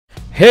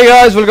Hey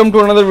guys, welcome to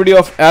another video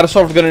of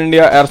airsoft gun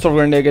India. Airsoft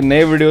gun India के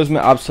नए videos में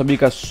आप सभी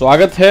का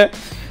स्वागत है।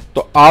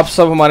 तो आप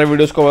सब हमारे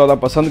वीडियोस को बहुत ज़्यादा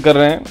पसंद कर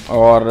रहे हैं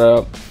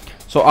और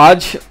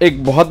आज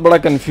एक बहुत बड़ा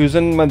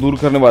कन्फ्यूज़न मैं दूर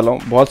करने वाला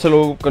हूँ। बहुत से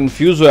लोग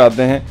कंफ्यूज हो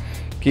जाते हैं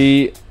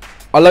कि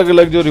अलग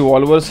अलग जो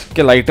रिवॉल्वर्स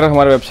के लाइटर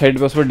हमारे वेबसाइट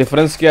पे उसमें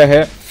डिफरेंस क्या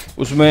है,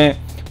 उसमें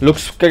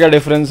लुक्स का क्या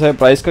डिफरेंस है,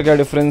 प्राइस का क्या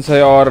डिफरेंस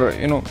है और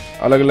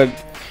अलग अलग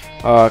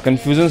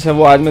कन्फ्यूजन्स है,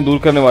 वो आज मैं दूर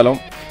करने वाला हूँ।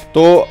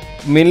 तो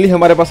मेनली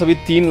हमारे पास अभी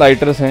 3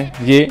 लाइटर्स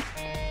हैं।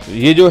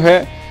 ये जो है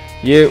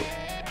ये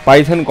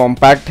पाइथन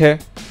कॉम्पैक्ट है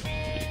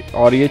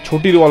और ये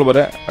छोटी रिवॉल्वर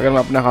है। अगर मैं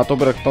अपने हाथों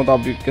पे रखता हूँ तो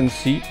आप यू कैन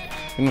सी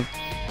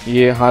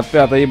ये हाथ पे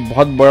आता है। ये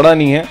बहुत बड़ा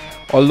नहीं है,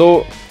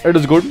 ऑल्दो इट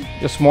इज़ गुड।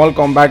 ये स्मॉल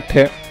कॉम्पैक्ट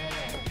है।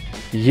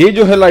 ये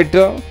जो है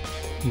लाइटर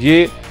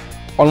ये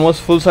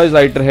ऑलमोस्ट फुल साइज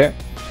लाइटर है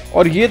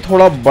और ये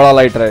थोड़ा बड़ा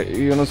लाइटर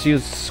है। सी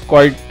is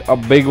quite a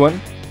big one.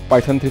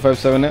 Python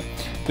 357 है।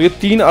 तो ये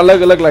 3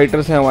 अलग अलग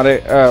लाइटर्स हैं हमारे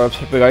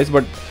वेबसाइट पे गाइस।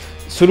 बट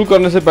शुरू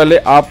करने से पहले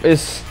आप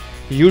इस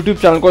YouTube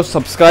चैनल को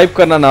सब्सक्राइब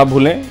करना ना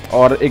भूलें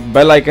और एक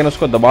बेल आइकन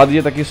उसको दबा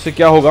दीजिए, ताकि इससे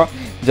क्या होगा,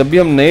 जब भी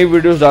हम नए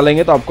वीडियोस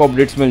डालेंगे तो आपको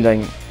अपडेट्स मिल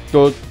जाएंगे।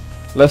 तो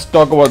लेट्स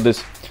टॉक अबाउट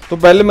दिस। तो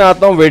पहले मैं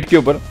आता हूँ वेट के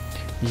ऊपर।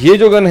 ये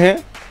जो गन है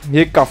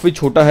ये काफ़ी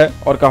छोटा है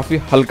और काफ़ी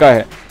हल्का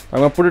है।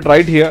 मैं पुट इट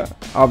राइट हियर,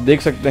 आप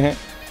देख सकते हैं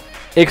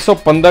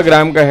 115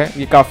 ग्राम का है।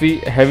 ये काफ़ी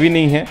हैवी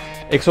नहीं है।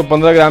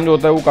 115 ग्राम जो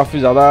होता है वो काफ़ी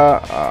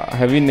ज़्यादा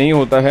हैवी नहीं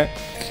होता है।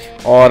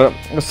 और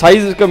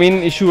साइज़ का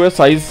मेन इशू है,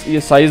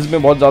 ये साइज़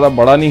में बहुत ज़्यादा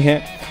बड़ा नहीं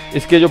है।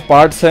 इसके जो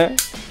पार्ट्स हैं,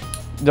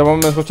 जब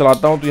मैं इसको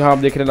चलाता हूँ तो यहाँ आप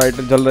देख रहे हैं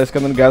लाइटर जल रहा है। इसके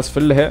अंदर गैस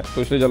फिल्ड है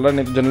तो इसलिए जल रहा है,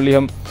 नहीं तो जनरली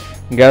हम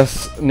गैस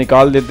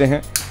निकाल देते हैं।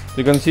 तो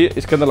यू कैन सी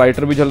इसके अंदर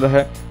लाइटर भी जल रहा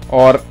है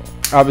और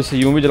आप इसे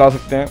यूँ भी जला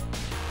सकते हैं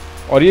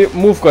और ये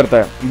मूव करता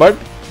है,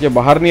 बट ये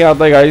बाहर नहीं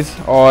आता है गाइस।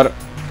 और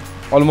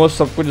ऑलमोस्ट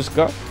सब कुछ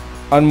इसका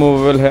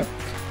अनमूवेबल है।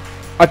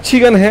 अच्छी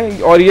गन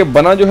है और ये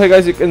बना जो है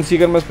गाइस, यू कैन सी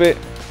अगर मैं इस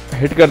पर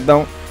हिट करता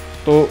हूँ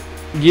तो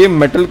ये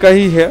मेटल का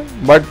ही है,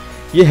 बट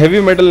ये हैवी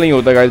मेटल नहीं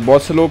होता गाइस।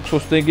 बहुत से लोग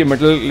सोचते हैं कि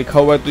मेटल लिखा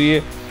हुआ है तो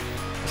ये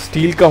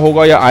स्टील का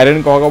होगा या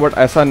आयरन का होगा, बट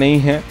ऐसा नहीं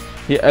है।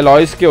 ये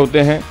एलॉयज़ के होते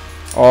हैं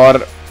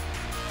और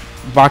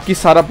बाकी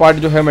सारा पार्ट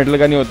जो है मेटल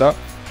का नहीं होता,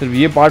 सिर्फ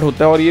ये पार्ट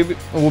होता है। और ये भी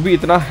वो भी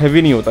इतना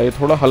हैवी नहीं होता, ये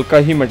थोड़ा हल्का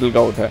ही मेटल का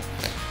होता है।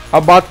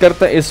 अब बात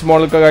करते हैं इस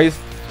मॉडल का गाइस।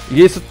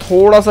 ये इससे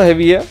थोड़ा सा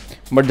हैवी है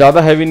बट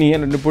ज़्यादा हैवी नहीं है।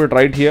 Let me put it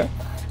right here,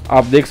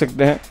 आप देख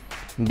सकते हैं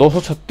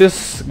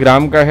 236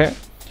 ग्राम का है।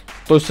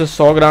 तो इससे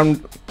 100 ग्राम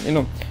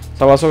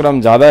 125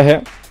 ग्राम ज़्यादा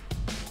है।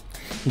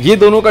 ये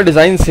दोनों का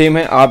डिज़ाइन सेम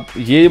है। आप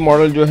ये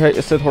मॉडल जो है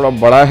इससे थोड़ा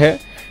बड़ा है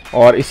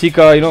और इसी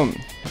का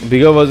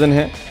बिगर वर्जन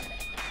है।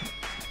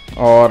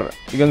 और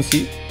यू कैन सी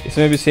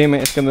इसमें भी सेम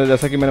है। इसके अंदर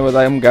जैसा कि मैंने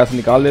बताया हम गैस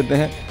निकाल देते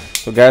हैं,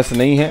 तो गैस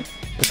नहीं है।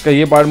 इसका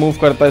ये पार्ट मूव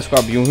करता है, इसको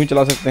आप यूँ ही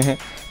चला सकते हैं।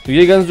 तो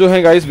ये गन्स जो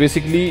है गाइस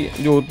बेसिकली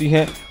जो होती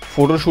हैं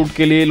फ़ोटोशूट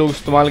के लिए लोग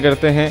इस्तेमाल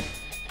करते हैं।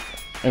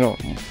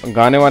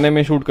 गाने वाने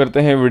में शूट करते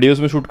हैं, वीडियोस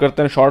में शूट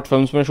करते हैं, शॉर्ट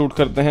फिल्म्स में शूट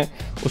करते हैं,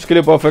 उसके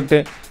लिए परफेक्ट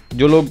है।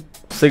 जो लोग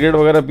सिगरेट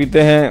वगैरह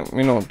पीते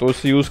हैं तो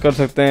इससे यूज़ कर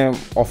सकते हैं।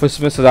 ऑफिस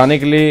में सजाने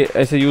के लिए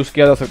ऐसे यूज़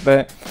किया जा सकता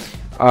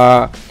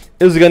है।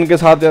 इस गन के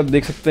साथ आप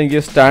देख सकते हैं कि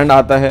ये स्टैंड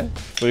आता है।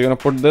 तो यू कैन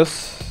पुट दिस,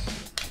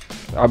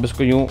 आप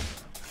इसको यूँ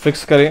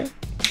फिक्स करें,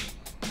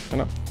 है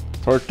ना।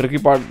 थोड़ा ट्रिकी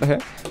पार्ट है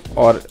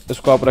और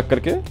इसको आप रख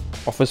करके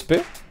ऑफिस पे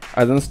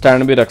एज एन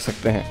स्टैंड भी रख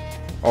सकते हैं।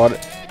 और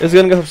इस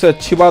गन की सबसे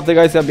अच्छी बात है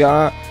गाइस, अब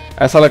यहाँ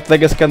ऐसा लगता है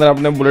कि इसके अंदर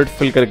आपने बुलेट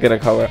फिल करके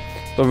रखा हुआ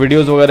है, तो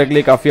वीडियोस वगैरह के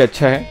लिए काफ़ी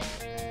अच्छा है।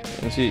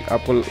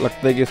 आपको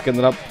लगता है कि इसके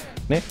अंदर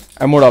आपने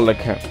एमओ डाल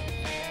रखा है।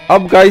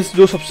 अब गाइस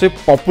जो सबसे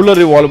पॉपुलर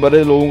रिवॉल्वर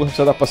है, लोगों को सबसे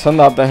ज़्यादा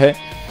पसंद आता है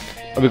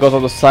because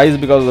of the size,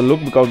 because of the look,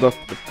 because of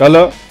the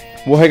colour,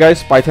 वो है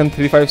गाइस पाइथन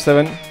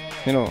 357।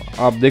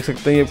 आप देख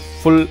सकते हैं ये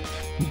फुल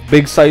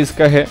बिग साइज़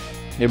का है,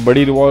 ये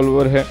बड़ी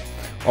रिवॉल्वर है।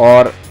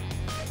 और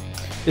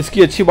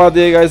इसकी अच्छी बात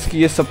यह है गाइस कि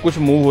ये सब कुछ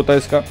मूव होता है,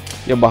 इसका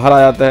ये बाहर आ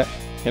जाता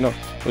है।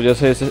 तो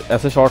जैसे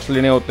ऐसे शॉट्स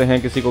लेने होते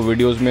हैं किसी को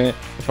वीडियोस में,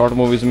 शॉर्ट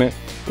मूवीज़ में,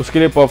 उसके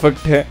लिए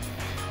परफेक्ट है।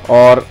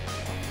 और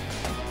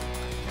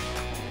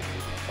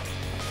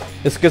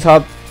इसके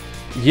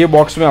साथ ये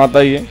बॉक्स में आता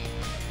ही है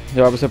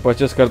जब आप इसे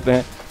परचेस करते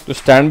हैं, तो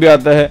स्टैंड भी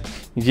आता है।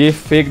 ये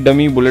फेक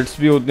डमी बुलेट्स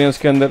भी होते हैं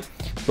इसके अंदर,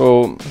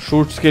 तो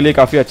शूट्स के लिए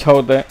काफ़ी अच्छा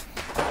होता है।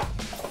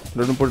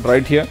 Let me put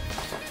right here.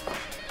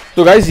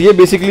 तो गाइस ये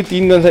बेसिकली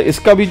 3 गन्स है।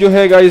 इसका भी जो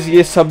है गाइस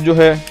ये सब जो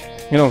है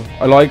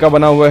अलॉय का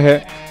बना हुआ है।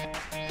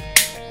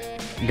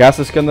 गैस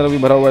इसके अंदर अभी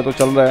भरा हुआ है तो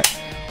चल रहा है।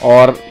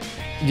 और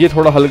ये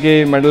थोड़ा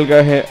हल्के मेटल का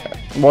है,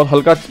 बहुत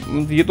हल्का।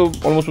 ये तो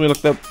ऑलमोस्ट मुझे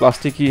लगता है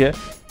प्लास्टिक ही है।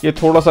 ये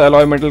थोड़ा सा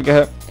अलॉय मेटल का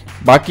है,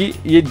 बाकी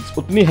ये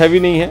उतनी हैवी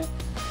नहीं है।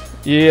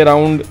 ये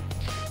अराउंड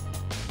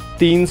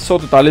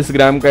 343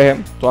 ग्राम का है।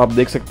 तो आप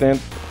देख सकते हैं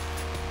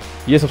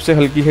ये सबसे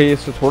हल्की है, ये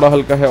इससे थोड़ा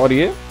हल्का है और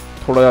ये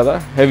थोड़ा ज़्यादा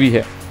हैवी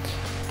है।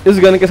 इस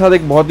गन के साथ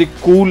एक बहुत ही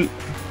कूल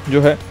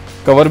जो है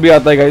कवर भी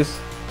आता है guys,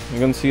 you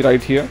can see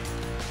right here.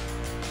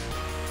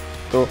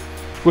 तो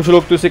कुछ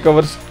लोग तो इसे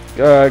कवर्स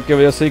की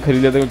वजह से ही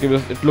खरीद लेते हैं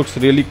क्योंकि इट लुक्स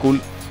रियली कूल।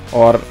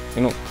 और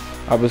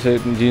आप इसे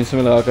जीन्स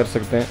में लगा कर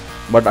सकते हैं,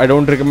 बट आई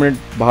डोंट रिकमेंड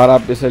बाहर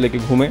आप इसे लेके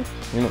घूमें।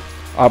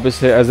 आप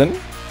इसे एज एन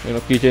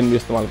की चेन भी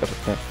इस्तेमाल कर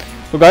सकते हैं।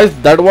 तो गाइज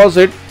दैट वाज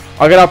इट।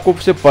 अगर आपको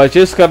इसे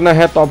परचेज करना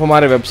है तो आप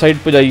हमारे वेबसाइट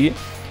पे जाइए,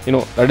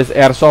 दैट इज़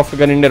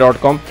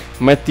airsoftgunindia.com।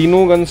 मैं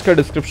तीनों गन्स का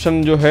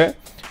डिस्क्रिप्शन जो है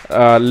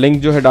लिंक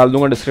जो है डाल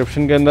दूंगा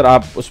डिस्क्रिप्शन के अंदर,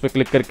 आप उस पर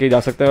क्लिक करके जा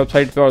सकते हैं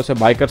वेबसाइट पे और उसे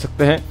बाय कर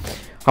सकते हैं।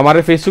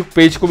 हमारे फेसबुक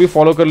पेज को भी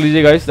फॉलो कर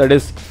लीजिए guys, that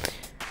is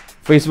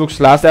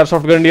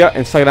facebook/airsoftgunindia।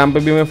 Instagram पे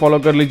भी हमें फॉलो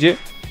कर लीजिए।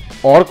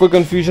 और कोई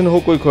कन्फ्यूजन हो,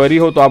 कोई क्वेरी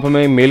हो तो आप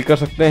हमें मेल कर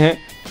सकते हैं।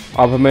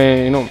 आप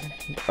हमें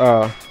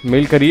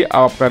मेल करिए,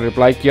 आपका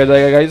रिप्लाई किया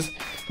जाएगा गाइज।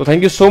 तो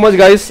thank you so much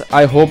guys,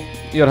 I hope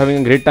you are having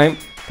a great time.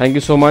 Thank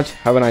you so much,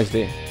 have a nice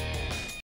day.